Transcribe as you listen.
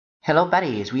Hello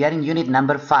buddies, we are in unit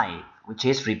number 5, which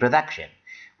is reproduction.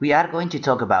 We are going to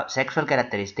talk about sexual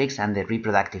characteristics and the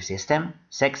reproductive system,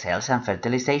 sex cells and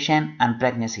fertilization, and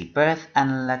pregnancy, birth,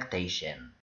 and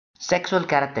lactation. Sexual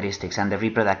characteristics and the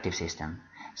reproductive system.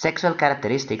 Sexual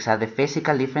characteristics are the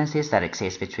physical differences that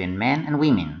exist between men and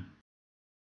women.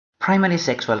 Primary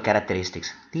sexual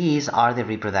characteristics. These are the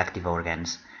reproductive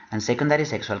organs. And secondary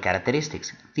sexual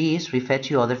characteristics. These refer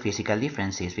to other physical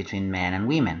differences between men and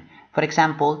women. For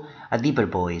example, a deeper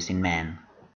voice in men.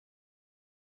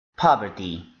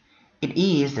 Puberty. It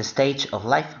is the stage of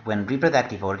life when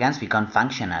reproductive organs become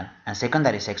functional and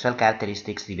secondary sexual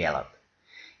characteristics develop.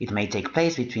 It may take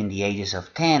place between the ages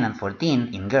of 10 and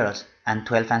 14 in girls and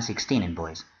 12 and 16 in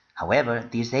boys. However,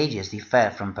 these ages differ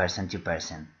from person to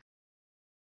person.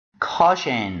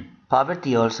 Caution!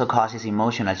 Puberty also causes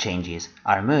emotional changes.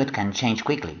 Our mood can change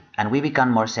quickly, and we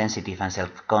become more sensitive and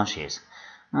self-conscious.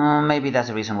 Maybe that's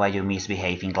the reason why you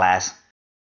misbehave in class.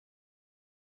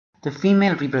 The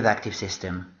female reproductive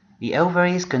system. The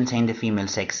ovaries contain the female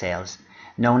sex cells,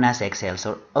 known as egg cells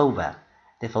or ova.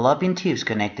 The fallopian tubes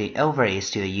connect the ovaries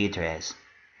to the uterus.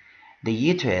 The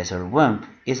uterus or womb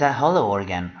is a hollow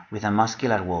organ with a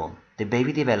muscular wall. The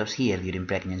baby develops here during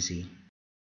pregnancy.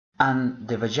 And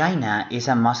the vagina is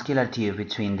a muscular tube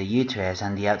between the uterus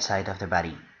and the outside of the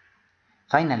body.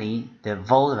 Finally, the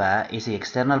vulva is the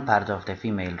external part of the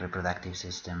female reproductive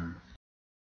system.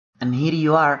 And here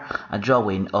you are, a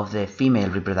drawing of the female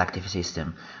reproductive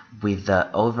system, with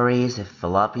the ovaries, the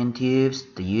fallopian tubes,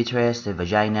 the uterus, the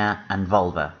vagina, and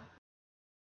vulva.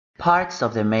 Parts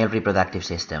of the male reproductive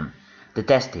system. The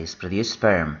testes produce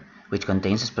sperm, which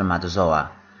contains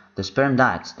spermatozoa. The sperm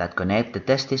ducts that connect the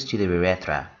testes to the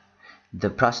urethra. The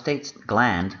prostate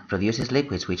gland produces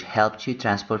liquids which help to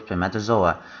transport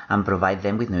spermatozoa and provide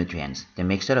them with nutrients. The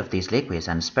mixture of these liquids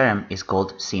and sperm is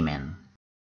called semen.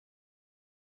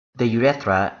 The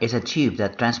urethra is a tube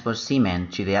that transports semen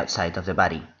to the outside of the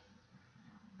body.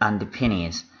 And the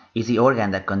penis is the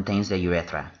organ that contains the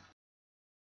urethra.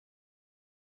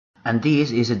 And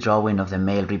this is a drawing of the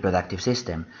male reproductive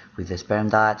system, with the sperm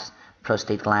ducts,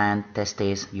 prostate gland,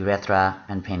 testes, urethra,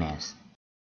 and penis.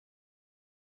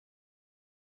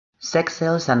 Sex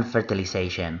cells and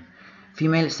fertilization.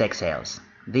 Female sex cells.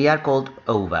 They are called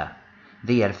ova.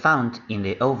 They are found in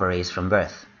the ovaries from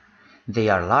birth. They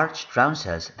are large round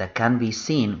cells that can be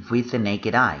seen with the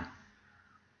naked eye.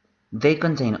 They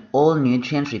contain all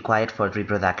nutrients required for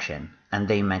reproduction, and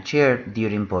they mature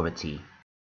during puberty.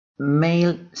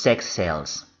 Male sex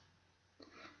cells.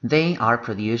 They are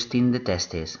produced in the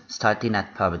testes, starting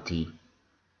at puberty.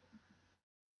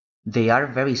 They are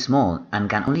very small and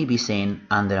can only be seen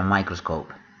under a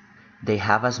microscope. They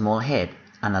have a small head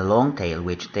and a long tail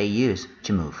which they use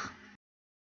to move.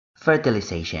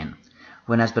 Fertilization.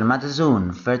 When a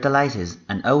spermatozoon fertilizes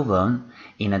an ovum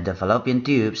in the fallopian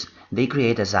tubes, they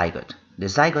create a zygote. The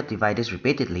zygote divides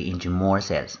repeatedly into more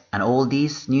cells, and all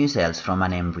these new cells form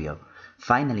an embryo.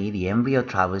 Finally, the embryo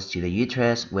travels to the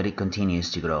uterus where it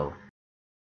continues to grow.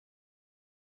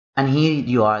 And here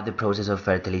you are the process of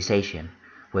fertilization,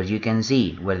 where you can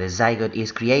see where the zygote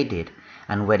is created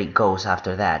and where it goes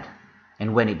after that,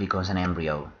 and when it becomes an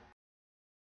embryo.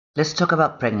 Let's talk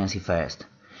about pregnancy first.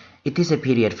 It is a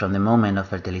period from the moment of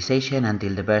fertilization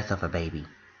until the birth of a baby.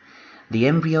 The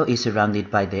embryo is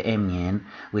surrounded by the amnion,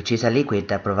 which is a liquid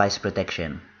that provides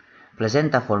protection.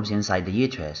 Placenta forms inside the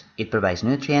uterus. It provides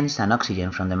nutrients and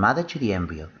oxygen from the mother to the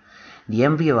embryo. The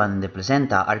embryo and the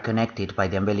placenta are connected by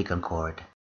the umbilical cord.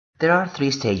 There are 3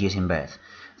 stages in birth.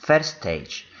 First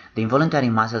stage, the involuntary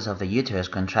muscles of the uterus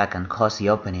contract and cause the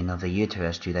opening of the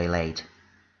uterus to dilate.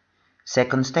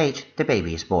 Second stage, the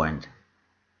baby is born.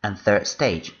 And third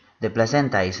stage, the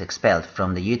placenta is expelled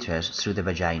from the uterus through the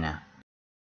vagina.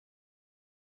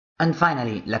 And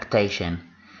finally, lactation,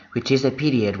 which is the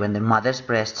period when the mother's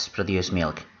breasts produce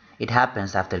milk. It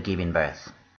happens after giving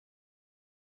birth.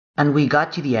 And we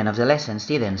got to the end of the lesson,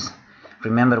 students.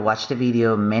 Remember, watch the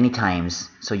video many times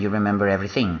so you remember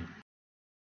everything.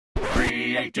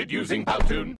 Created using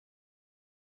Powtoon.